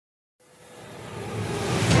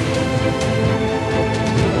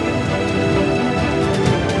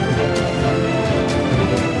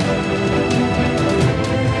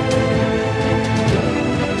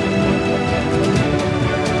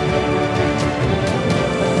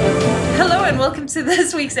welcome to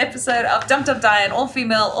this week's episode of Dum Dum Die, an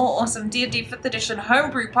all-female, all-awesome D&D 5th edition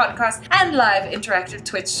homebrew podcast and live interactive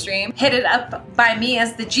Twitch stream, headed up by me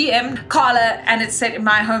as the GM, Carla, and it's set in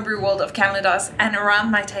my homebrew world of Kalanos, and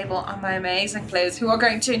around my table are my amazing players who are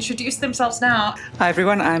going to introduce themselves now. Hi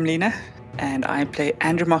everyone, I'm Lena, and I play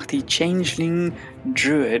Andromach the Changeling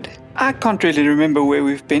Druid. I can't really remember where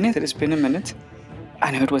we've been. It has been a minute.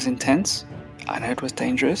 I know it was intense. I know it was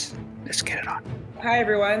dangerous. Let's get it on. Hi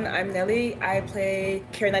everyone, I'm Nelly. I play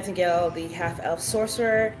Karen Nightingale, the half-elf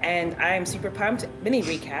sorcerer, and I'm super pumped. Mini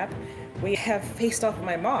recap, we have faced off with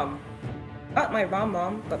my mom. Not my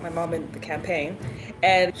mom, but my mom in the campaign.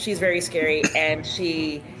 And she's very scary, and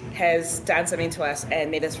she has done something to us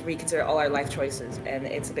and made us reconsider all our life choices, and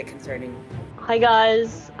it's a bit concerning. Hi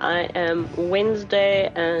guys, I am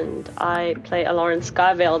Wednesday and I play Aloran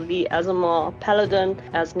Skyvale, the Aasimar Paladin.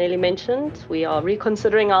 As Nelly mentioned, we are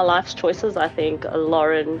reconsidering our life's choices. I think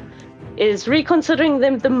Aloran is reconsidering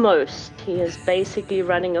them the most. He is basically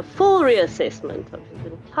running a full reassessment of his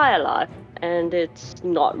entire life, and it's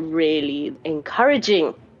not really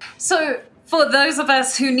encouraging. So, for those of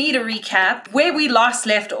us who need a recap, where we last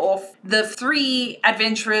left off, the 3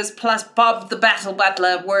 adventurers plus Bob the Battle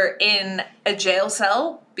Butler were in a jail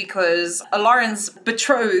cell because Aloran's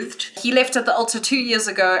betrothed, he left at the altar 2 years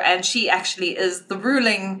ago, and she actually is the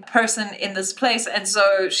ruling person in this place, and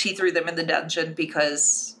so she threw them in the dungeon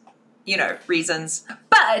because, you know, reasons.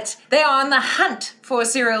 But they are on the hunt for a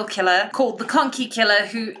serial killer called the Conky Killer,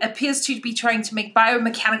 who appears to be trying to make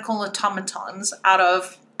biomechanical automatons out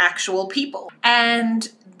of actual people.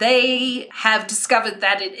 And they have discovered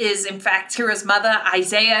that it is, in fact, Kira's mother,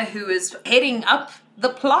 Isaiah, who is heading up the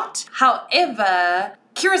plot. However,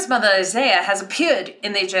 Kira's mother, Isaiah, has appeared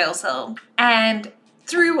in their jail cell and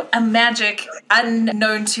through a magic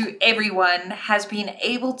unknown to everyone has been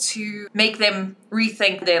able to make them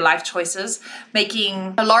rethink their life choices,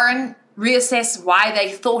 making Aloran reassess why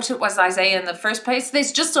they thought it was Isaiah in the first place.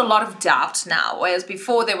 There's just a lot of doubt now, whereas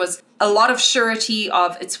before there was a lot of surety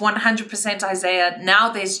of it's 100% Isaiah. Now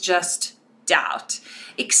there's just doubt,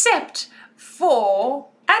 except for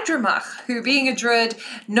Andromach, who, being a druid,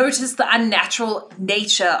 noticed the unnatural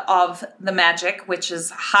nature of the magic, which is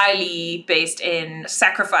highly based in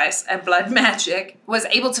sacrifice and blood magic, was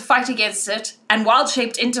able to fight against it and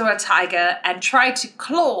wild-shaped into a tiger and tried to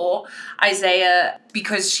claw Isaiah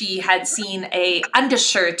because she had seen a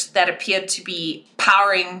undershirt that appeared to be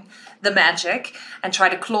powering the magic and try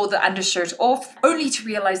to claw the undershirt off, only to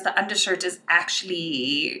realize the undershirt is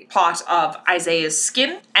actually part of Isaiah's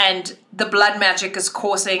skin, and the blood magic is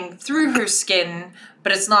coursing through her skin,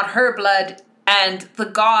 but it's not her blood, and the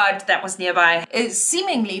guard that was nearby is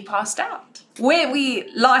seemingly passed out. Where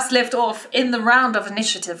we last left off in the round of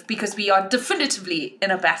initiative, because we are definitively in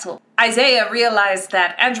a battle, Isaiah realized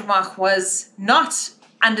that Andromach was not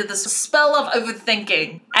under the spell of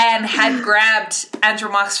overthinking and had grabbed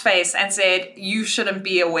Andromach's face and said, "You shouldn't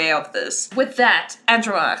be aware of this." With that,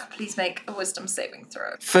 Andromach, please make a wisdom saving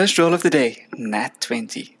throw. First roll of the day, Nat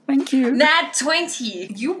 20. Thank you. Nat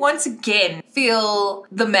 20. You once again feel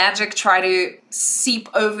the magic try to seep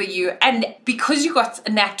over you. And because you got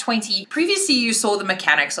a Nat 20, previously you saw the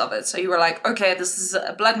mechanics of it. So you were like, okay, this is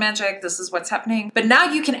a blood magic. This is what's happening. But now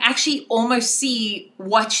you can actually almost see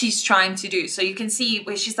what she's trying to do. So you can see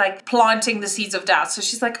where she's like planting the seeds of doubt. So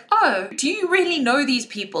she's like, oh, do you really know these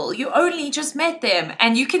people? You only just met them.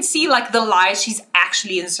 And you can see like the lies she's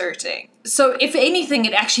actually inserting. So if anything,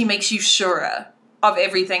 it actually makes you surer of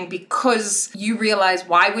everything because you realize,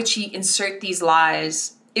 why would she insert these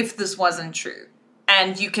lies if this wasn't true?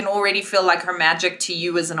 And you can already feel like her magic to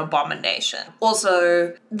you is an abomination.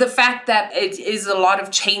 Also, the fact that it is a lot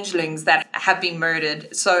of changelings that have been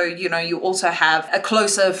murdered. So, you know, you also have a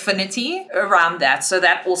closer affinity around that. So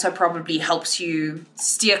that also probably helps you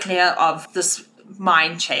steer clear of this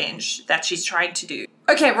mind change that she's trying to do.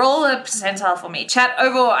 Okay, roll a percentile for me. Chat,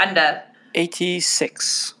 over or under?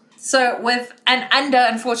 86. So with an under,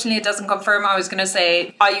 unfortunately it doesn't confirm. I was going to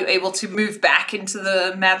say, are you able to move back into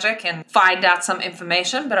the magic and find out some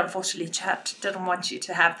information? But unfortunately chat didn't want you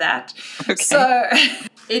to have that. Okay. So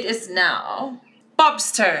it is now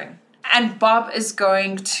Bob's turn. And Bob is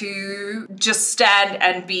going to just stand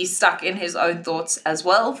and be stuck in his own thoughts as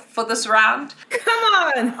well for this round. Come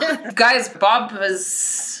on! Guys, Bob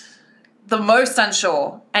was the most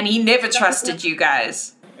unsure. And he never trusted you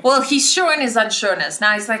guys. Well, he's sure in his unsureness.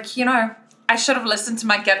 Now he's like, you know, I should have listened to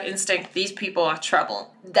my gut instinct. These people are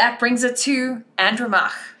trouble. That brings it to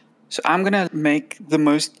Andromach. So I'm going to make the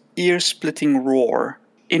most ear-splitting roar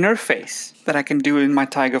in her face that I can do in my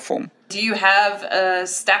tiger form. Do you have a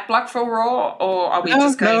stat block for roar, or are we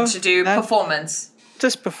just going to do performance?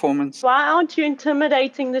 Just performance. Why aren't you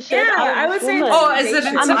intimidating the shit Yeah, out of I this would say woman? Oh, is it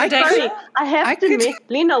I'm intimidation? sorry. I have I to could- admit,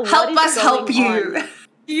 Lena, what Help is us help going you. on?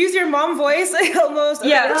 You use your mom voice almost.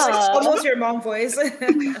 Yeah. It's like almost your mom voice.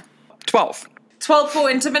 12. 12 for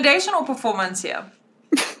intimidation or performance here?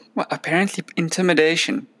 Well, apparently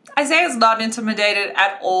intimidation. Isaiah's not intimidated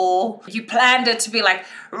at all. You planned it to be like,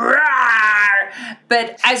 "Rawr!"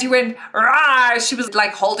 But as you went, "Rawr!" she was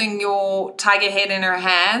like holding your tiger head in her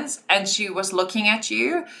hands and she was looking at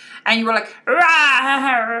you and you were like,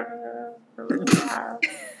 "Rawr!"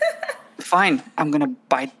 Fine, I'm gonna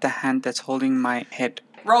bite the hand that's holding my head.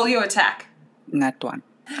 Roll your attack. That one.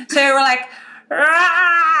 So you were like,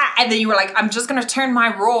 "Rawr!" And then you were like, I'm just going to turn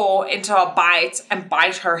my roar into a bite and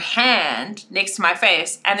bite her hand next to my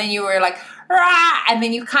face. And then you were like, "Rawr!" And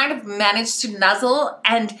then you kind of managed to nuzzle.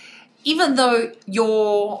 And even though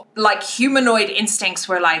your like humanoid instincts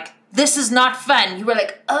were like, this is not fun, you were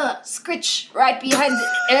like, scritch right behind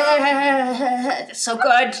it. So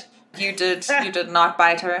good. You did not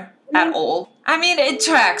bite her at all. I mean, it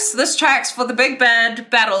tracks. This tracks for the big bad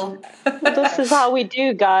battle. This is how we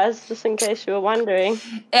do, guys, just in case you were wondering.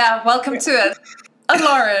 Yeah, welcome to it.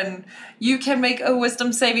 Lauren, you can make a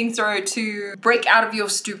wisdom saving throw to break out of your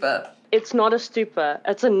stupor. It's not a stupor.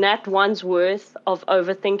 It's a nat one's worth of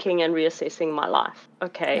overthinking and reassessing my life.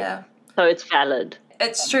 Okay? Yeah. So it's valid.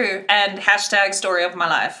 It's true. And hashtag story of my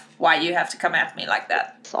life. Why you have to come at me like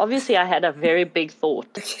that. So obviously I had a very big thought.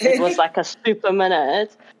 It was like a super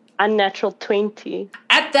minute. Unnatural 20.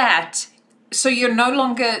 At that, so you're no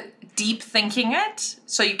longer deep thinking it,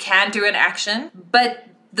 so you can do an action, but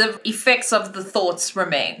the effects of the thoughts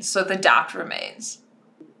remain, so the doubt remains.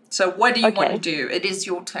 So what do you want to do? It is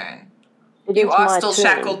your turn. You are still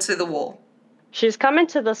shackled to the wall. She's come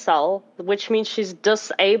into the cell, which means she's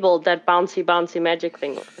disabled that bouncy magic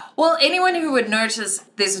thing. Well, anyone who would notice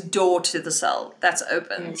there's a door to the cell that's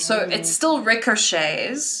open. So it still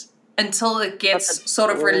ricochets until it gets sort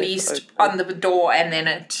of released on the door and then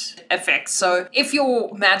it affects. So if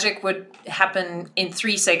your magic would happen in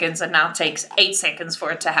 3 seconds, it now takes 8 seconds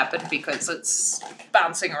for it to happen because it's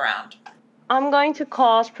bouncing around. I'm going to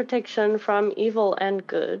cast protection from evil and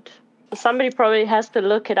good. Somebody probably has to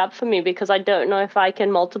look it up for me because I don't know if I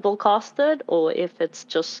can multiple cast it or if it's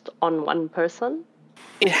just on one person.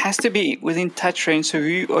 It has to be within touch range, so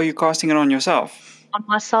are you casting it on yourself? On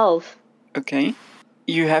myself. Okay.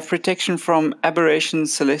 You have protection from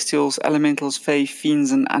aberrations, celestials, elementals, fae,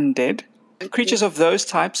 fiends, and undead. Creatures of those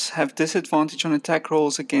types have disadvantage on attack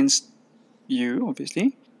rolls against you,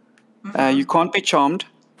 obviously. You can't be charmed,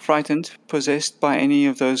 frightened, possessed by any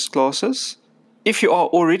of those classes. If you are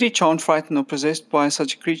already charmed, frightened, or possessed by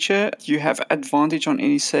such a creature, you have advantage on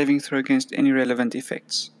any saving throw against any relevant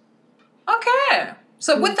effects. Okay.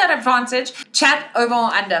 So with that advantage, chat over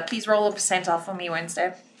or under. Please roll a percentile for me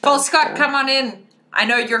Wednesday. False Scott, come on in. I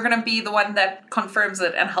know you're going to be the one that confirms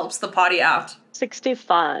it and helps the party out.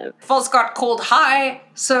 65. False Scott called high,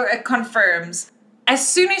 so it confirms. As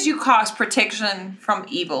soon as you cast protection from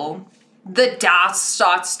evil, the doubt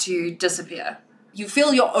starts to disappear. You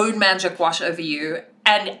feel your own magic wash over you,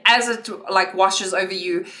 and as it like washes over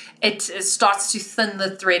you, it starts to thin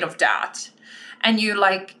the thread of doubt. And you're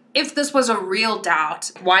like, if this was a real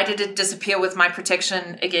doubt, why did it disappear with my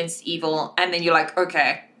protection against evil? And then you're like,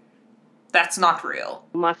 okay, that's not real.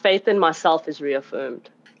 My faith in myself is reaffirmed.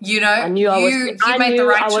 You know, I knew you made the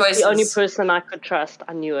right I was choices. the only person I could trust.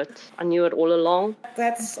 I knew it. I knew it all along.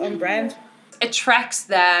 That's on brand. It tracks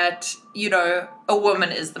that, you know, a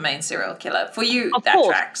woman is the main serial killer. For you, Of that course.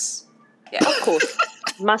 tracks. Yeah. Of course.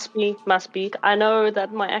 Must be. I know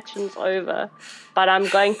that my action's over, but I'm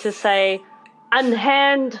going to say,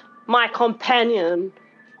 unhand my companion,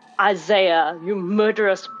 Isaiah, you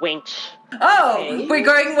murderous wench. Oh, Okay. we're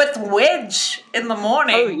going with Wedge in the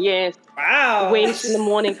morning. Oh, yes. Wow. Wench in the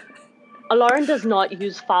morning. Lauren does not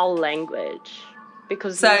use foul language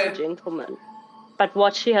because he's a gentleman. But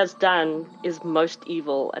what she has done is most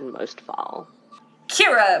evil and most foul.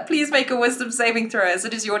 Kira, please make a wisdom saving throw as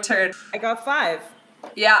it is your turn. I got 5.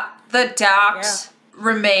 Yeah, the doubt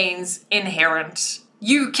remains inherent.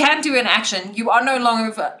 You can do an action. You are no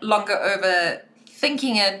longer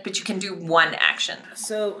overthinking it, but you can do one action.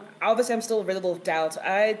 So obviously I'm still riddled with doubt.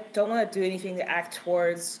 I don't want to do anything to act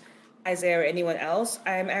towards Isaiah or anyone else.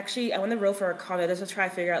 I want to roll for Arcana just to try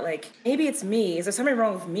to figure out, like, maybe it's me. Is there something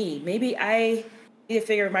wrong with me? Maybe I need to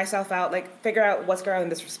figure myself out, like, figure out what's going on in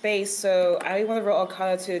this space. So I want to roll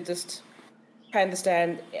Arcana to just try to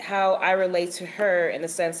understand how I relate to her in the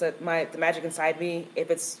sense that the magic inside me, if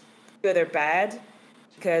it's good or bad.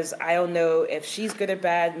 Because I don't know if she's good or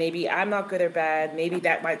bad. Maybe I'm not good or bad. Maybe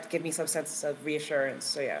that might give me some sense of reassurance.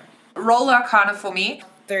 So yeah. Roll Arcana for me.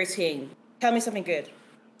 13. Tell me something good.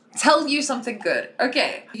 Tell you something good.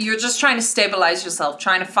 Okay. You're just trying to stabilize yourself,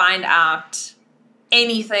 trying to find out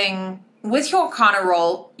anything. With your Arcana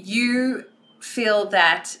roll, you feel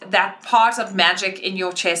that part of magic in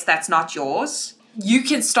your chest that's not yours, you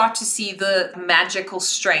can start to see the magical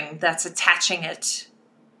string that's attaching it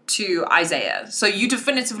to Isaiah. So you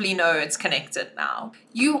definitively know it's connected now.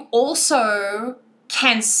 You also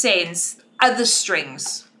can sense other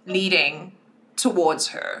strings leading towards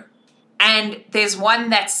her. And there's one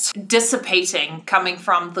that's dissipating coming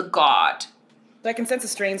from the guard. So I can sense the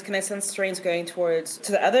strains. Can I sense strains going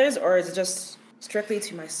to the others, or is it just strictly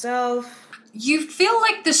to myself? You feel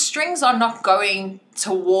like the strings are not going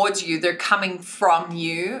towards you. They're coming from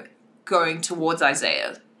you, going towards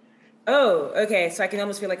Isaiah. Oh, okay. So I can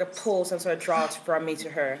almost feel like a pull, some sort of draw from me to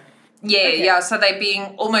her. Yeah. So they're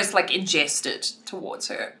being almost like ingested towards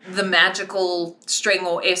her. The magical string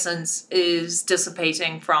or essence is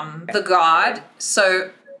dissipating from the guard. So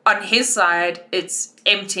on his side, it's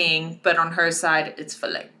emptying, but on her side, it's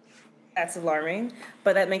filling. That's alarming,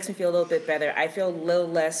 but that makes me feel a little bit better. I feel a little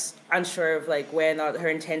less unsure of like whether or not her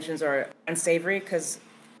intentions are unsavory, because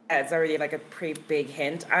that's already like a pretty big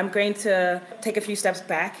hint. I'm going to take a few steps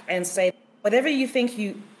back and say, whatever you think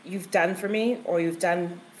you've done for me or you've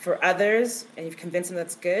done for others and you've convinced them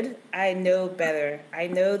that's good, I know better. I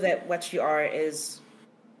know that what you are is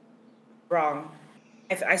wrong.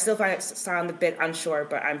 I still find it sound a bit unsure,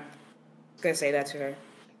 but I'm going to say that to her.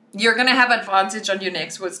 You're going to have advantage on your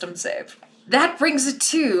next wisdom save. That brings it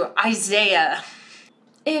to Isaiah.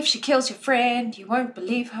 If she kills your friend, you won't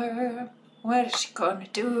believe her. What is she going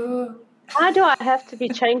to do? Why do I have to be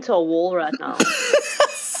chained to a wall right now?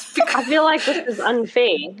 I feel like this is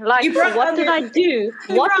unfair. Like, what did I do?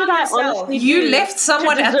 What did I honestly do? You left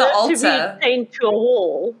someone at the altar. To be chained to a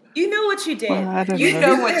wall. You know what you did. Well, you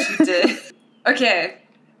know what you did. Okay.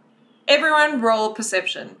 Everyone roll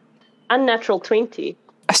perception. Unnatural 20.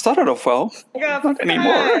 I started off well. Not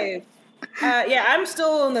anymore. I'm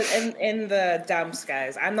still in the dumps,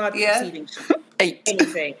 guys. I'm not perceiving 8.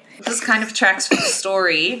 anything. This kind of tracks for the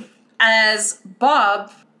story. As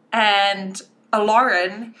Bob and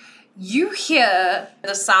Lauren, you hear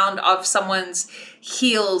the sound of someone's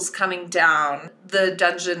heels coming down the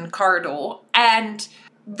dungeon corridor, and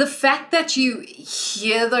the fact that you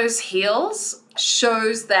hear those heels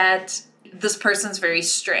shows that this person's very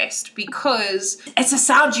stressed, because it's a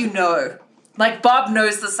sound you know. Like, Bob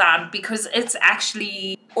knows the sound because it's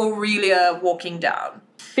actually Aurelia walking down.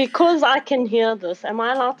 Because I can hear this, am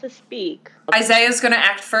I allowed to speak? Isaiah's going to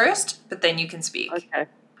act first, but then you can speak. Okay.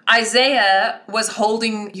 Isaiah was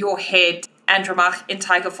holding your head, Andromach, in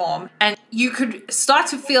tiger form, and you could start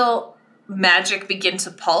to feel magic begin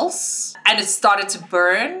to pulse, and it started to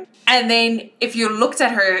burn. And then if you looked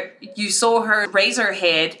at her, you saw her raise her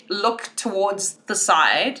head, look towards the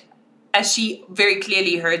side, as she very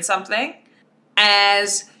clearly heard something,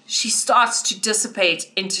 as she starts to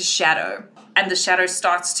dissipate into shadow, and the shadow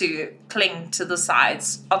starts to cling to the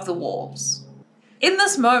sides of the walls. In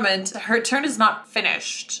this moment, her turn is not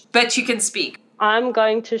finished, but you can speak. I'm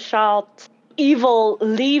going to shout, "Evil,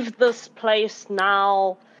 leave this place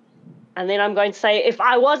now." And then I'm going to say, if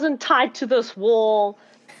I wasn't tied to this wall,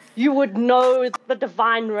 you would know the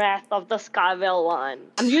divine wrath of the Skyvale line.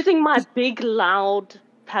 I'm using my big, loud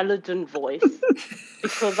paladin voice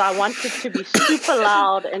because I want it to be super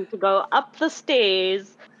loud and to go up the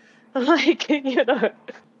stairs. Like,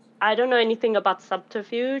 I don't know anything about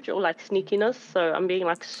subterfuge or like sneakiness, so I'm being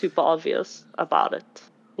like super obvious about it.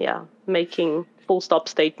 Yeah, making full stop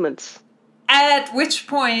statements. At which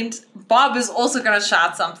point, Bob is also going to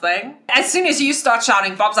shout something. As soon as you start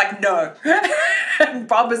shouting, Bob's like, no. And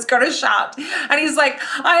Bob is going to shout. And he's like,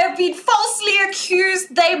 I have been falsely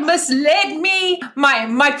accused. They misled me.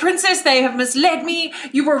 My princess, they have misled me.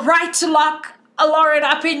 You were right to lock Lauren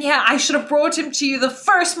up in here. I should have brought him to you the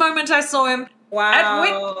first moment I saw him.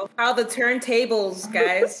 Wow. How the turntables,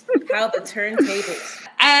 guys. How the turntables.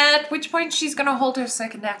 At which point, she's going to hold her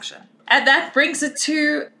second action. And that brings it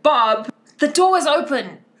to Bob. The door is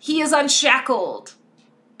open. He is unshackled.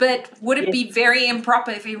 But would it be very improper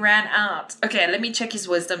if he ran out? Okay, let me check his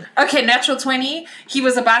wisdom. Okay, natural 20. He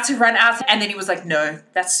was about to run out, and then he was like, no,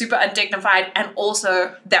 that's super undignified. And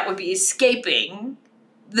also, that would be escaping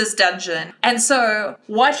this dungeon. And so,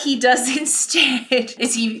 what he does instead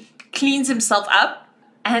is he cleans himself up,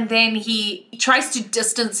 and then he tries to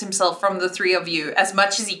distance himself from the three of you as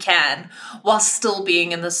much as he can while still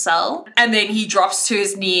being in the cell. And then he drops to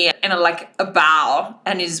his knee in a bow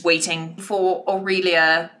and is waiting for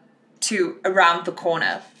Aurelia to around the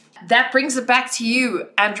corner. That brings it back to you,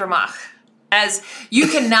 Andromach. as you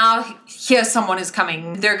can now hear someone is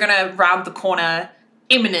coming. They're going to round the corner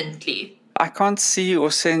imminently. I can't see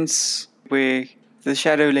or sense where the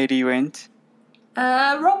shadow lady went.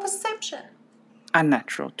 Roll perception.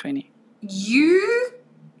 Unnatural 20. You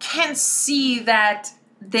can see that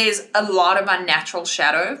there's a lot of unnatural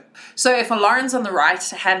shadow. So if Lauren's on the right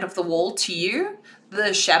hand of the wall to you,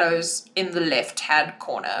 the shadow's in the left-hand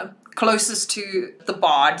corner, closest to the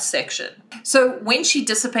barred section. So when she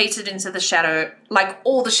dissipated into the shadow, like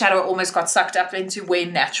all the shadow almost got sucked up into where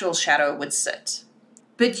natural shadow would sit.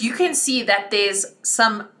 But you can see that there's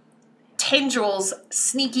some tendrils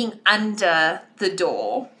sneaking under the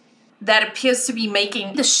door that appears to be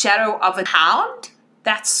making the shadow of a hound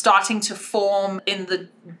that's starting to form in the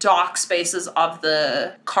dark spaces of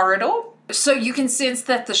the corridor. So you can sense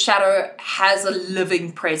that the shadow has a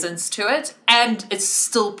living presence to it, and it's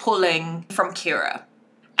still pulling from Kira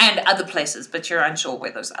and other places, but you're unsure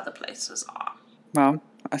where those other places are. Well,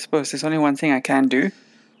 I suppose there's only one thing I can do.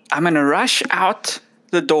 I'm going to rush out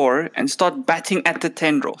the door and start batting at the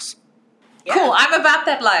tendrils. Yeah. Cool, I'm about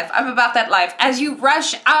that life. As you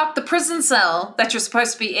rush out the prison cell that you're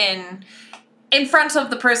supposed to be in front of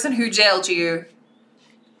the person who jailed you.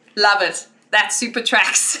 Love it. That super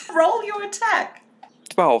tracks. Roll your attack.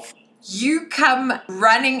 12. You come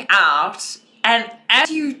running out, and as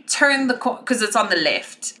you turn the corner, because it's on the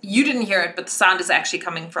left, you didn't hear it, but the sound is actually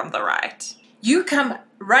coming from the right. You come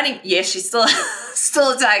running. Yeah, she's still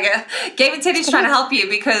a tiger. Gabe and Teddy's trying to help you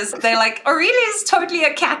because they're like, Aurelia's totally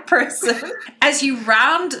a cat person. As you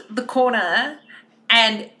round the corner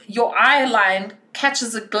and your eye line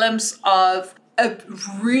catches a glimpse of a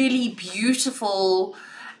really beautiful,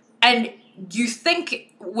 and you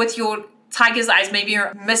think with your tiger's eyes, maybe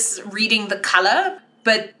you're misreading the color,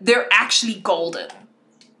 but they're actually golden.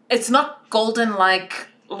 It's not golden like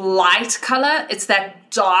light color, it's that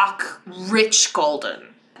dark, rich golden.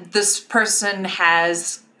 This person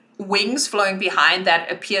has wings flowing behind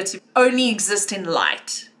that appear to only exist in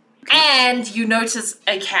light. And you notice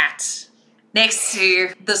a cat next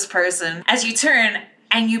to this person as you turn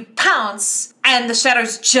and you pounce, and the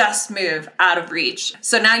shadows just move out of reach.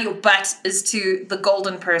 So now your butt is to the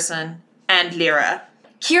golden person and Lyra.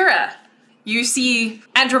 Kira, you see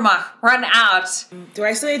Andromach run out. Do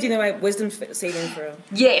I still need to do my wisdom saving throw?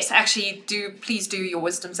 Yes, actually, please do your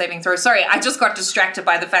wisdom saving throw. Sorry, I just got distracted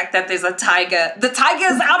by the fact that there's a tiger. The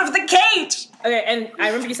tiger is out of the cage! Okay, and I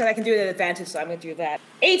remember you said I can do it at advantage, so I'm going to do that.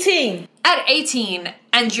 18! At 18,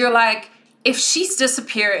 and you're like, if she's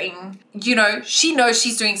disappearing, she knows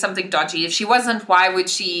she's doing something dodgy. If she wasn't, why would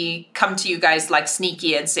she come to you guys like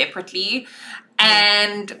sneaky and separately?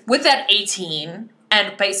 And with that 18,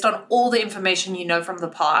 and based on all the information you know from the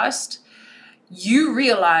past, you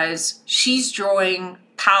realize she's drawing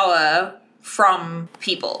power from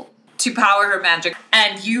people to power her magic.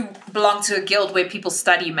 And you belong to a guild where people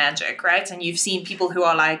study magic, right? And you've seen people who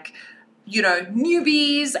are like,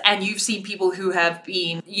 newbies, and you've seen people who have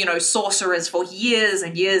been, sorcerers for years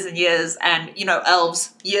and years and years, and,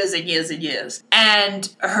 elves years and years and years.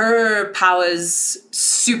 And her power's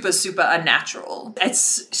super, super unnatural.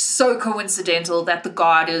 It's so coincidental that the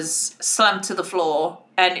guard is slumped to the floor,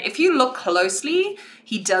 and if you look closely,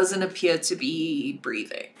 he doesn't appear to be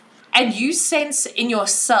breathing. And you sense in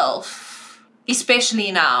yourself,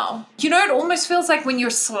 especially now, it almost feels like when you're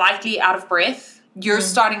slightly out of breath, you're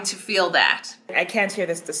starting to feel that. I can't hear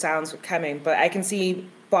the sounds coming, but I can see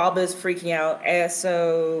Bob is freaking out.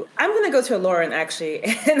 So I'm going to go to Lauren, actually,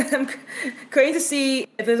 and I'm going to see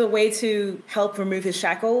if there's a way to help remove his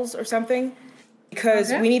shackles or something.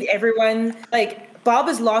 Because we need everyone, Bob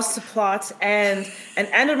is lost to plot, and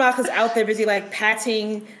Andromach is out there busy,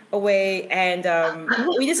 patting away, and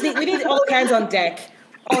we need all hands on deck.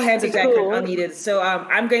 All hands on deck are needed. So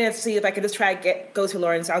I'm going to see if I can just go to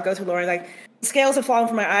Lauren. So I'll go to Lauren, scales are falling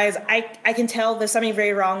from my eyes. I can tell there's something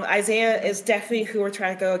very wrong. Isaiah is definitely who we're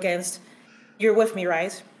trying to go against. You're with me,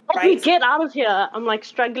 right? Let me get out of here. I'm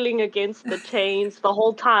struggling against the chains. The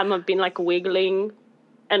whole time I've been wiggling,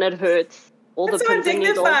 and it hurts. All That's the so pins and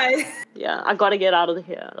needles. undignified. Yeah, I gotta get out of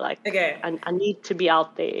here. Okay. I need to be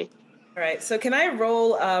out there. All right. So can I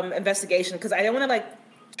roll investigation? Because I don't want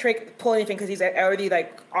to pull anything because he's already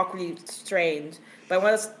awkwardly strained. But I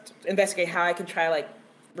want to investigate how I can try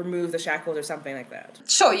remove the shackles or something like that.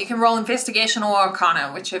 Sure, you can roll investigation or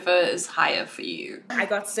arcana, whichever is higher for you. I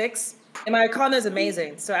got 6, and my arcana is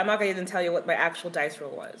amazing, so I'm not going to even tell you what my actual dice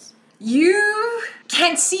roll was. You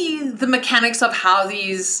can see the mechanics of how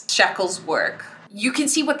these shackles work. you can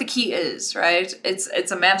see what the key is, right?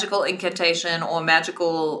 It's a magical incantation or a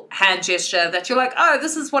magical hand gesture that you're like, oh,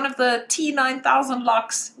 this is one of the T9000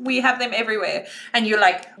 locks. We have them everywhere. And you're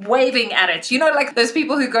like waving at it. You know, like those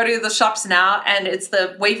people who go to the shops now and it's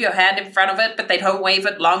the wave your hand in front of it, but they don't wave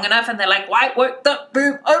it long enough and they're like, why won't the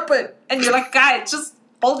boom open? And you're like, guy, just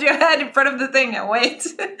hold your hand in front of the thing and wait.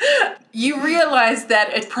 You realize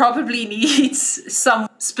that it probably needs some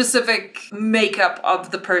specific makeup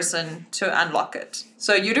of the person to unlock it.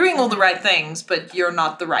 So you're doing all the right things, but you're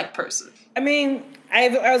not the right person. I mean, I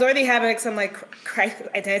was already having some like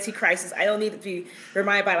identity crisis. I don't need to be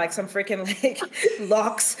reminded by like some freaking like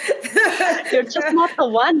locks. You're just not the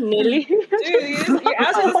one, Nelly. Dude, you're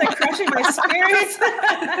also like crushing my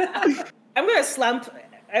spirit. I'm gonna slump.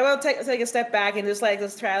 I will take a step back and just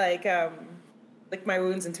try like my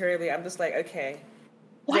wounds internally. I'm just like, okay.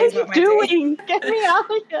 What are you doing? Get me out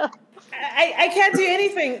of here. I can't do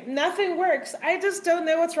anything. Nothing works. I just don't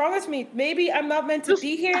know what's wrong with me. Maybe I'm not meant to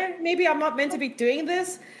be here. Maybe I'm not meant to be doing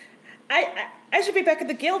this. I should be back at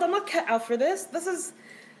the guild. I'm not cut out for this. This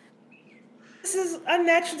is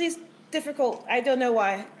unnaturally difficult. I don't know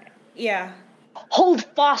why. Yeah. Hold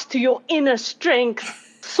fast to your inner strength.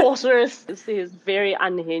 Sorceress is very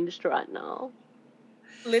unhinged right now.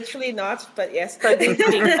 Literally not, but yes. He's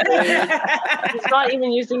not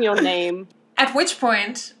even using your name. At which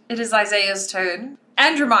point, it is Isaiah's turn.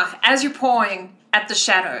 Andromach, as you're pawing at the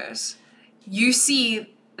shadows, you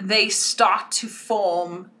see they start to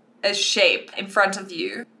form a shape in front of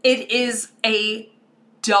you. It is a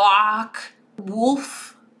dark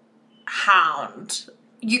wolf hound.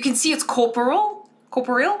 You can see it's corporeal,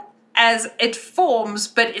 as it forms,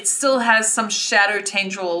 but it still has some shadow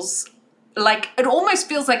tendrils. Like, it almost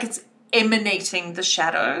feels like it's emanating the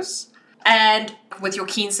shadows. And with your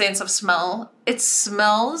keen sense of smell, it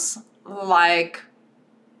smells like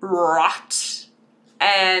rot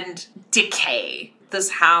and decay. This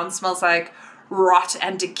hound smells like rot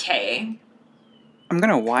and decay. I'm going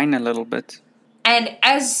to whine a little bit. And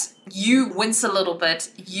as you wince a little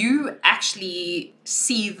bit, you actually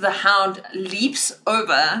see the hound leaps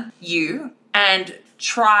over you and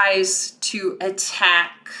tries to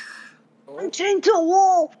attack. I'm chained to a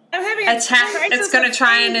wall. I'm having It's going to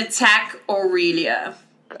try and attack Aurelia.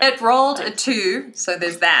 It rolled a 2, so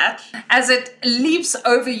there's that. As it leaps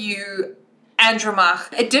over you,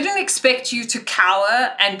 Andromach, it didn't expect you to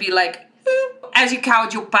cower and be like, as you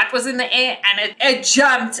cowered, your butt was in the air and it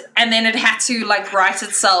jumped and then it had to like right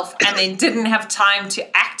itself and then didn't have time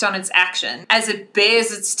to act on its action as it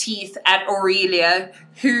bares its teeth at Aurelia,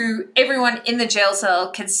 who everyone in the jail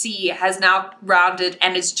cell can see has now rounded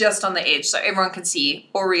and is just on the edge. So everyone can see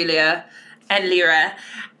Aurelia and Lyra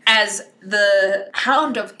as the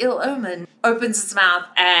Hound of Ill Omen opens its mouth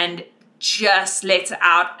and just lets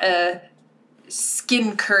out a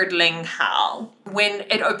skin-curdling howl. When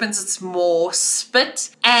it opens its maw,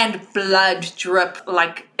 spit and blood drip,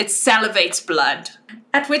 like it salivates blood.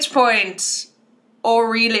 At which point,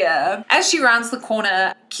 Aurelia, as she rounds the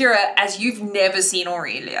corner, Kira, as you've never seen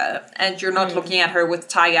Aurelia, and you're not looking at her with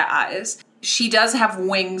tiger eyes, she does have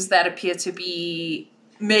wings that appear to be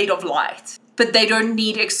made of light, but they don't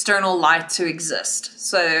need external light to exist.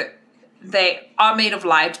 So they are made of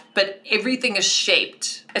light, but everything is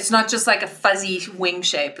shaped. It's not just like a fuzzy wing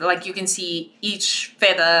shape. Like you can see each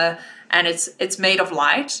feather and it's made of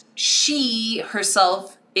light. She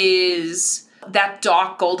herself is that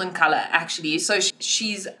dark golden color, actually. So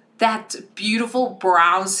she's that beautiful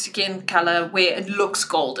brown skin color where it looks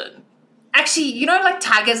golden. Actually, you know, like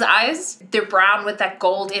tiger's eyes? They're brown with that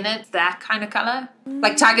gold in it, that kind of color.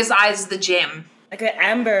 Like tiger's eyes is the gem. Like an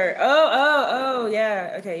amber. Oh,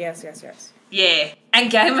 yeah. Okay, yes. Yeah.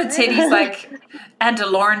 And Gamer Teddy's like, and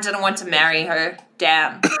Lauren didn't want to marry her.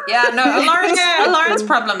 Damn. Yeah, no, Lauren's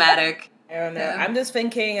problematic. I don't know. Yeah. I'm just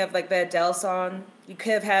thinking of like the Adele song, You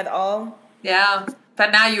Could Have Had All. Yeah.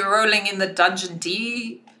 But now you're rolling in the Dungeon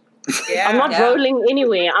D. Yeah. I'm not rolling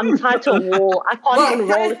anywhere. I'm tied to a wall. I can't even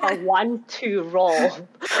roll if I want to roll.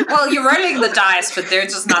 Well, you're rolling the dice, but they're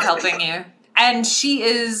just not helping you. And she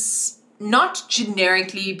is not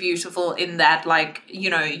generically beautiful in that, like, you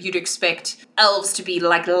know, you'd expect elves to be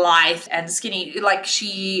like lithe and skinny. Like,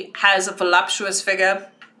 she has a voluptuous figure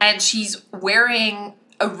and she's wearing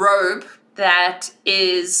a robe that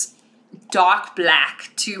is dark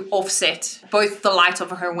black to offset both the light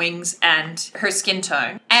of her wings and her skin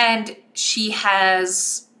tone. And she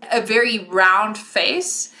has a very round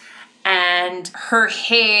face and her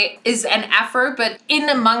hair is an afro, but in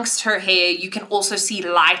amongst her hair you can also see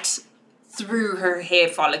light through her hair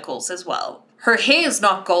follicles as well. Her hair is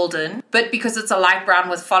not golden, but because it's a light brown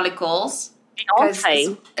with follicles,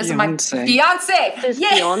 Beyonce. Is my Beyonce. Beyonce. It's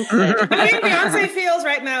Yeah. Beyonce. I think Beyonce feels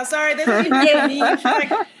right now. Sorry, this is me.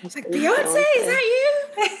 She's like, Beyonce, is that you?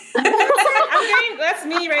 Beyonce? That's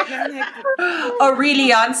me right now. I'm like, Oh, really,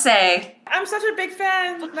 Beyonce. I'm such a big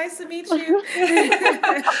fan. Nice to meet you.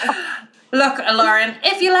 Look, Lauren,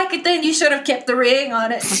 if you like it, then you should have kept the ring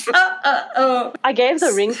on it. I gave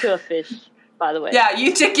the ring to a fish, by the way. Yeah,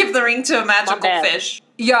 you did give the ring to a magical bad. fish.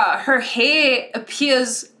 Yeah, her hair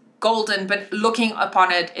appears golden, but looking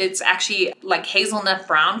upon it, it's actually like hazelnut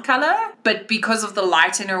brown color. But because of the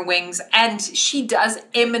light in her wings, and she does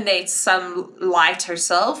emanate some light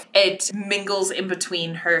herself, it mingles in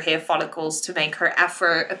between her hair follicles to make her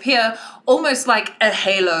afro appear almost like a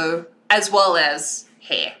halo as well as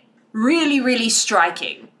hair. Really, really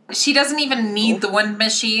striking. She doesn't even need the wind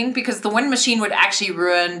machine because the wind machine would actually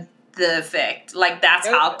ruin the effect. Like, that's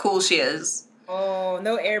how cool she is. Oh,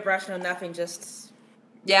 no airbrush, no nothing, just...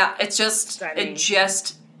 Yeah, it just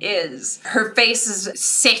is. Her face is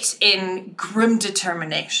set in grim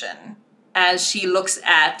determination as she looks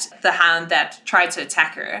at the hand that tried to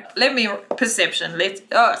attack her. Perception.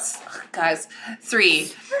 Guys,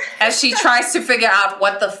 3. As she tries to figure out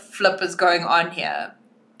what the flip is going on here.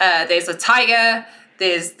 There's a tiger,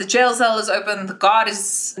 there's the jail cell is open, the guard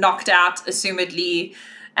is knocked out, assumedly,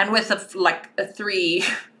 and with a 3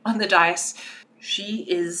 on the dice, she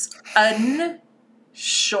is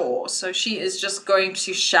unsure. So she is just going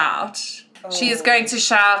to shout. She is going to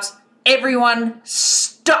shout, "Everyone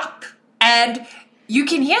stop!" And you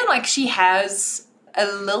can hear like she has a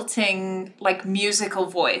lilting, like, musical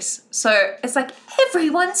voice. So it's like,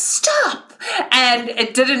 "Everyone stop!" And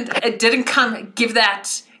it didn't give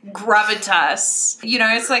that gravitas. You know,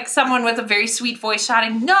 it's like someone with a very sweet voice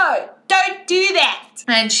shouting, "No, don't do that!"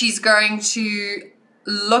 And she's going to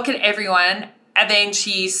look at everyone, and then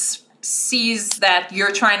she sees that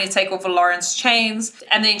you're trying to take off Lauren's chains,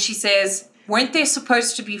 and then she says, "Weren't there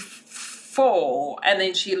supposed to be 4?" And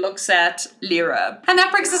then she looks at Lyra. And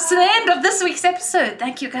that brings us to the end of this week's episode.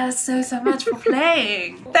 Thank you guys so much for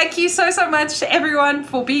playing. Thank you so much to everyone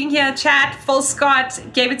for being here. Chat, Phil Scott,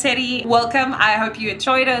 Gabe Teddy, welcome. I hope you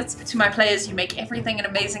enjoyed it. To my players, you make everything an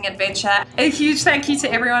amazing adventure. A huge thank you to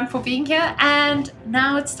everyone for being here. And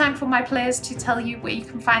now it's time for my players to tell you where you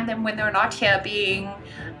can find them when they're not here being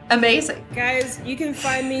amazing. Guys, you can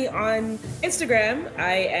find me on Instagram.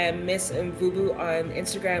 I am Miss Mvubu on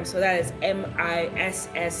Instagram, so that is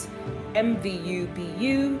MISSMVUBU.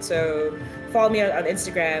 So follow me on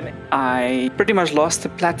Instagram. I pretty much lost the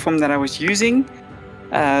platform that I was using,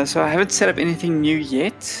 so I haven't set up anything new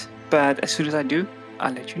yet, but as soon as I do,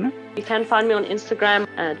 I'll let you know. You can find me on Instagram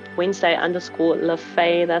at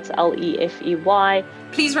Wednesday_Lefey. That's LEFEY.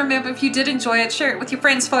 Please remember, if you did enjoy it, share it with your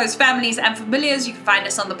friends, foes, families, and familiars. You can find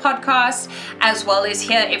us on the podcast, as well as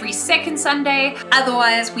here every second Sunday.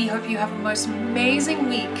 Otherwise, we hope you have a most amazing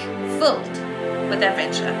week filled with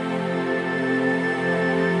adventure.